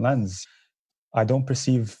different lens. I don't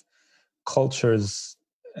perceive cultures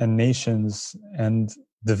and nations and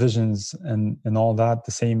divisions and all that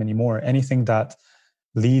the same anymore. Anything that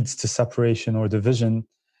leads to separation or division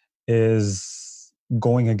is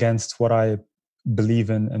going against what I believe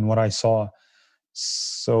in and what I saw.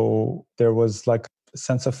 So there was like a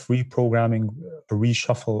sense of reprogramming, a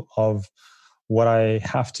reshuffle of what I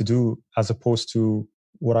have to do as opposed to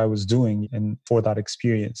what I was doing and for that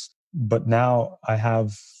experience. But now I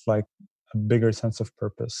have like a bigger sense of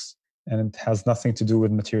purpose, and it has nothing to do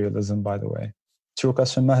with materialism, by the way. To your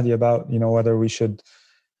question, Mahdi, about whether we should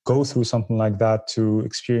go through something like that to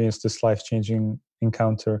experience this life-changing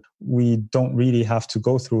encounter, we don't really have to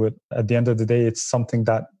go through it. At the end of the day, it's something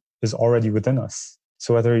that is already within us.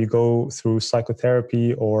 So whether you go through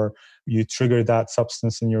psychotherapy or you trigger that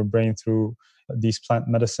substance in your brain through these plant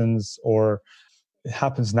medicines, or it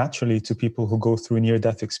happens naturally to people who go through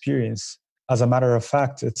near-death experience. As a matter of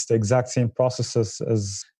fact, it's the exact same process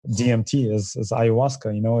as DMT, as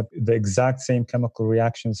iowaska. The exact same chemical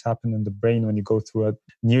reactions happen in the brain when you go through a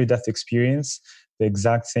near-death experience. The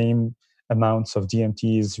exact same amounts of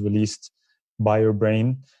DMT is released by your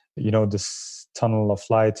brain. This tunnel of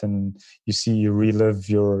light, and you relive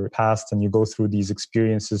your past and you go through these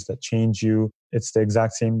experiences that change you. It's the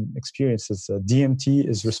exact same experiences. DMT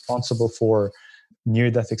is responsible for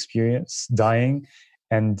near-death experience, dying,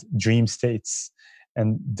 and dream states.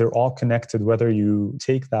 And they're all connected whether you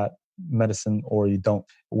take that medicine or you don't.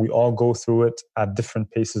 We all go through it at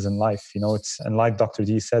different paces in life. And like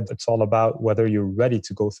Dr.D said, it's all about whether you're ready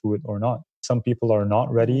to go through it or not. Some people are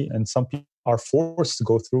not ready, and some people are forced to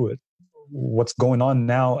go through it. What's going on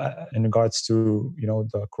now in regards to,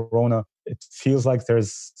 the corona, it feels like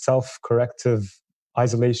there's self-corrective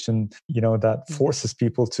isolation, that forces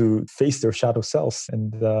people to face their shadow selves.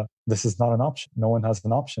 And this is not an option. No one has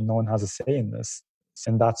an option. No one has a say in this.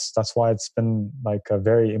 And that's why it's been like a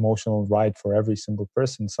very emotional ride for every single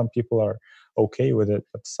person. Some people are okay with it,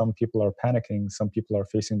 but some people are panicking. Some people are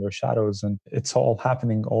facing their shadows, and it's all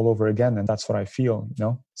happening all over again. And that's what I feel,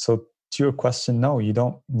 So to your question, no, you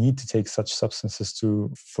don't need to take such substances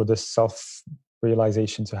for this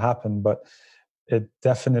self-realization to happen, but it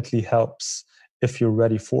definitely helps if you're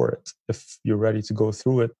ready for it. If you're ready to go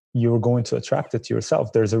through it, you're going to attract it to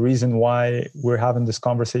yourself. There's a reason why we're having this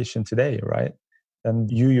conversation today, right?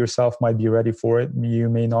 And you yourself might be ready for it. You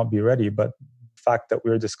may not be ready, but the fact that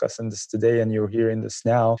we're discussing this today and you're hearing this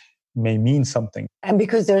now may mean something. And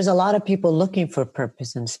because there's a lot of people looking for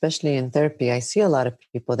purpose, and especially in therapy, I see a lot of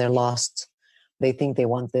people, they're lost. They think they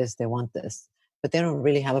want this, but they don't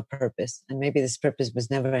really have a purpose. And maybe this purpose was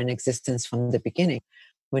never in existence from the beginning.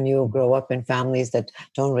 When you grow up in families that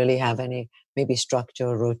don't really have any maybe structure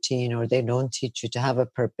or routine, or they don't teach you to have a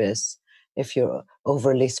purpose. If you're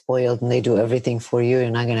overly spoiled and they do everything for you, you're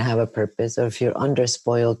not going to have a purpose. Or if you're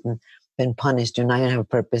underspoiled and been punished, you're not going to have a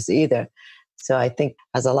purpose either. So I think it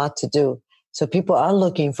has a lot to do. So people are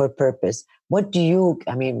looking for purpose.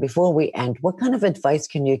 Before we end, what kind of advice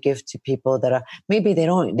can you give to people that are, maybe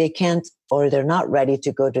they can't, or they're not ready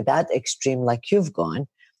to go to that extreme like you've gone?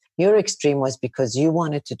 Your extreme was because you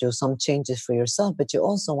wanted to do some changes for yourself, but you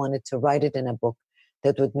also wanted to write it in a book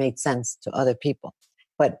that would make sense to other people.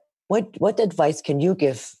 But what advice can you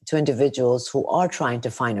give to individuals who are trying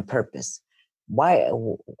to find a purpose?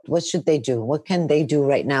 What should they do? What can they do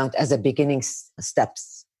right now as a beginning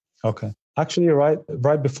steps? Okay. Actually,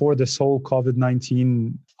 right before this whole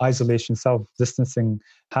COVID-19 isolation, self-distancing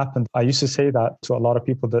happened, I used to say that to a lot of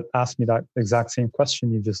people that asked me that exact same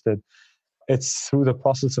question you just did. It's through the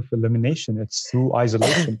process of elimination. It's through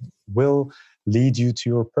isolation will lead you to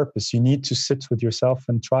your purpose. You need to sit with yourself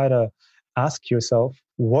and try to ask yourself,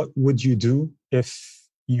 what would you do if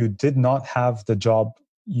you did not have the job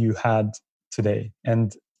you had today?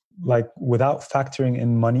 And like, without factoring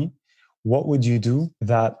in money, what would you do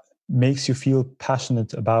that makes you feel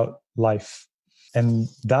passionate about life? And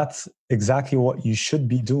that's exactly what you should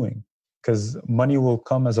be doing. because money will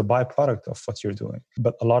come as a byproduct of what you're doing.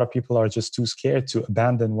 But a lot of people are just too scared to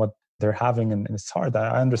abandon what they're having. And it's hard.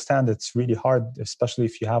 I understand it's really hard, especially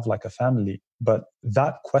if you have like a family. But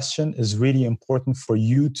that question is really important for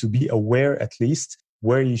you to be aware, at least,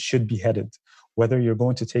 where you should be headed. Whether you're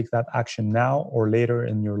going to take that action now or later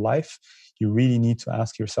in your life, you really need to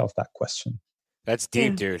ask yourself that question. That's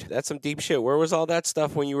deep, dude. That's some deep shit. Where was all that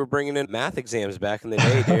stuff when you were bringing in math exams back in the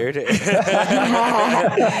day, dude?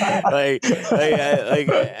 like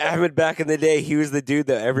Ahmed back in the day, he was the dude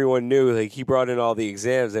that everyone knew. Like, he brought in all the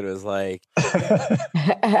exams, and it was like,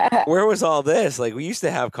 where was all this? Like, we used to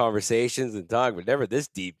have conversations and talk, but never this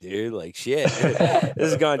deep, dude. Like, shit. This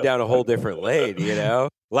has gone down a whole different lane, you know?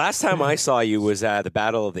 Last time I saw you was at the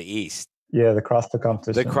Battle of the East. Yeah, the CrossFit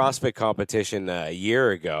competition. The CrossFit competition a year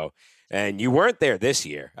ago. And you weren't there this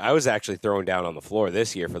year. I was actually thrown down on the floor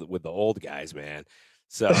this year with the old guys, man.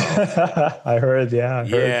 So I heard, yeah.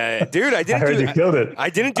 Yeah, dude, I didn't. You killed it. I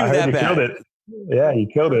didn't do that bad. Killed it. Yeah, you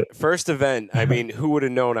killed it. First event, I mean, who would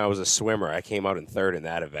have known I was a swimmer? I came out in third in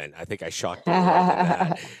that event. I think I shocked the world in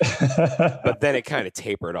that. But then it kind of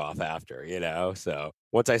tapered off after, you know? So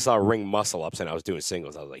once I saw ring muscle ups and I was doing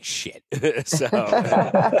singles, I was like, shit. So,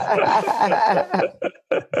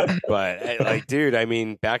 but like, dude, I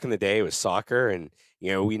mean, back in the day it was soccer, and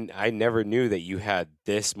you know, I never knew that you had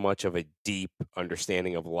this much of a deep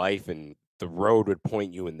understanding of life, and the road would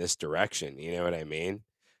point you in this direction. You know what I mean?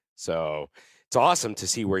 So it's awesome to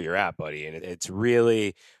see where you're at, buddy. And it's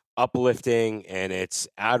really uplifting, and it's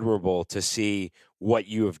admirable to see what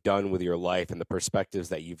you have done with your life and the perspectives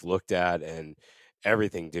that you've looked at and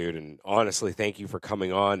everything, dude. And honestly, thank you for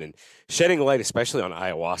coming on and shedding light, especially on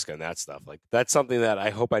ayahuasca and that stuff. Like, that's something that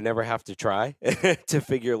I hope I never have to try to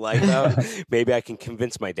figure life out. Maybe I can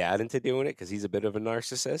convince my dad into doing it, because he's a bit of a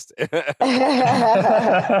narcissist.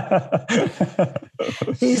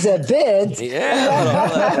 He's a bit.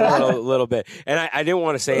 Yeah, a little bit. And I didn't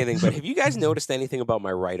want to say anything, but have you guys noticed anything about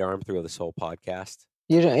my right arm through this whole podcast?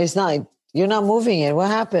 You're not moving it. What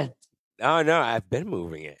happened? Oh, no, I've been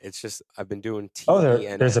moving it. It's just I've been doing TNS. Oh,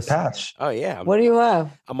 there's a patch. Oh, yeah. What do you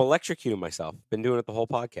have? I'm electrocuting myself. Been doing it the whole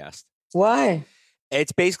podcast. Why?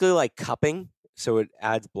 It's basically like cupping, so it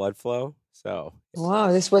adds blood flow. So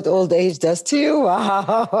wow, this is what old age does to you?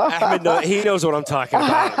 Wow. Ahmed, he knows what I'm talking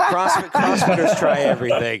about. CrossFitters try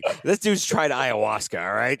everything. This dude's tried ayahuasca,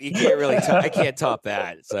 all right? You can't really I can't top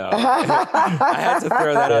that. So I had to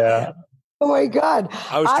throw that up. Oh my God.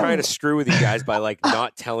 I was trying to screw with you guys by like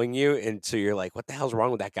not telling you. And so you're like, what the hell's wrong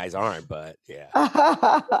with that guy's arm? But yeah.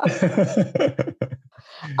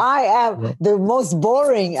 I am the most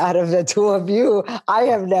boring out of the two of you. I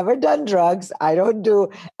have never done drugs. I don't do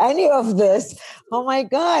any of this. Oh my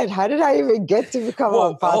God. How did I even get to become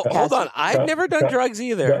a podcast? Hold on. I've never done drugs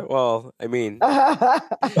either. Well, I mean,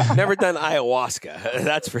 never done ayahuasca.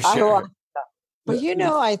 That's for sure. But you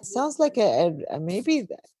know, it sounds like maybe...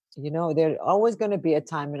 You know, there's always going to be a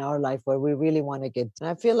time in our life where we really want to get. And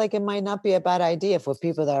I feel like it might not be a bad idea for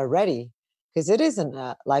people that are ready, because it is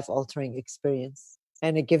a life-altering experience.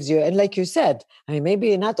 And it gives you, and like you said, I mean,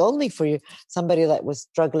 maybe not only for you, somebody that was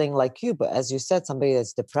struggling like you, but as you said, somebody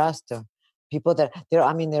that's depressed, or people that there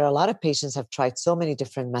are a lot of patients have tried so many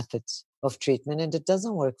different methods of treatment and it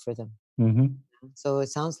doesn't work for them. Mm-hmm. So it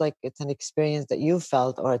sounds like it's an experience that you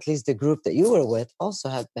felt, or at least the group that you were with also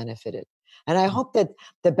have benefited. And I hope that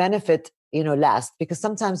the benefit, lasts, because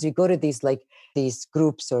sometimes you go to these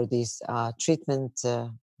groups or these treatment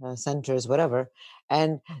centers, whatever.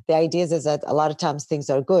 And the idea is that a lot of times things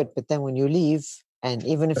are good, but then when you leave, and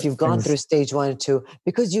even if you've gone through stage 1 and 2,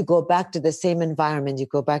 because you go back to the same environment, you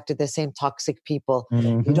go back to the same toxic people,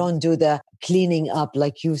 you don't do the cleaning up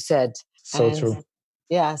like you said. True.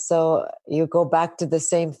 Yeah. So you go back to the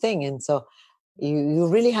same thing. And so you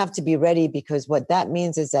really have to be ready, because what that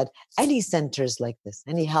means is that any centers like this,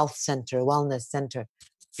 any health center, wellness center,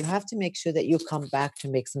 you have to make sure that you come back to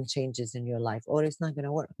make some changes in your life, or it's not going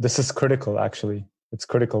to work. This is critical, actually. It's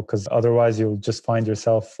critical, because otherwise you'll just find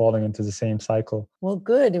yourself falling into the same cycle. Well,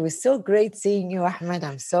 good. It was so great seeing you, Ahmed.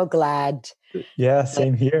 I'm so glad. Yeah,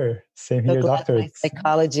 same here. Same here, doctor. My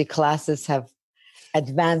psychology classes have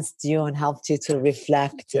advanced you and helped you to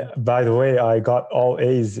reflect. Yeah. By the way, I got all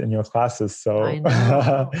A's in your classes, so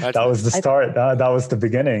that was the start. That was the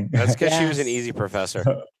beginning. That's because she was an easy professor.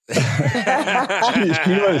 she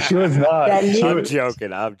was not. I'm joking. She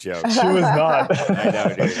was not. I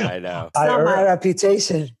know, dude. I know. It's not my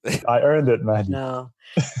reputation. I earned it, man. No,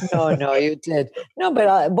 you did. No,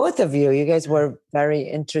 but both of you guys were very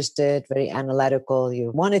interested, very analytical.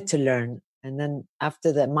 You wanted to learn. And then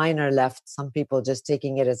after the minor left, some people just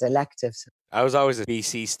taking it as electives. I was always a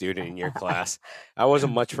BC student in your class. I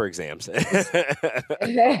wasn't much for exams.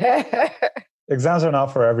 Exams are not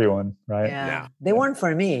for everyone, right? Yeah, No. they weren't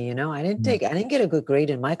for me. I didn't get a good grade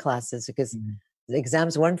in my classes because the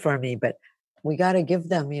exams weren't for me. But we got to give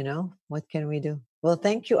them. What can we do? Well,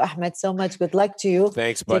 thank you, Ahmed, so much. Good luck to you.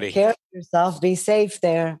 Thanks, buddy. Take care of yourself. Be safe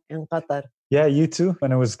there in Qatar. Yeah, you too.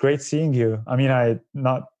 And it was great seeing you. I mean,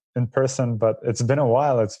 not in person, but it's been a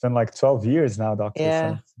while. It's been like 12 years now, Doctor,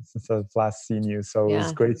 Yeah. since I've last seen you. So it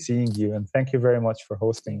was great seeing you. And thank you very much for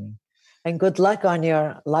hosting me. And good luck on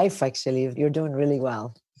your life, actually. You're doing really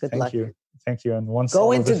well. Good luck. Thank you. And once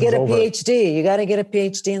go in to get a over, PhD. You got to get a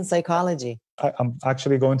PhD in psychology. I'm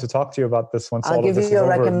actually going to talk to you about this once I'll all of this is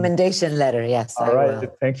over. I'll give you a recommendation letter. Yes. All right.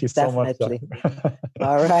 Thank you so much.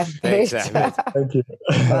 All right. Thanks, Ahmed. Thank you.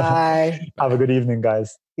 Bye. Have a good evening,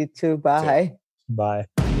 guys. You too. Bye. Bye.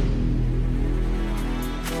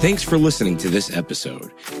 Thanks for listening to this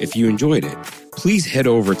episode. If you enjoyed it, please head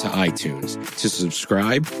over to iTunes to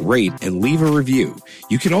subscribe, rate, and leave a review.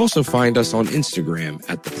 You can also find us on Instagram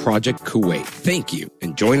at The Project Kuwait. Thank you,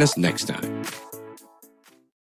 and join us next time.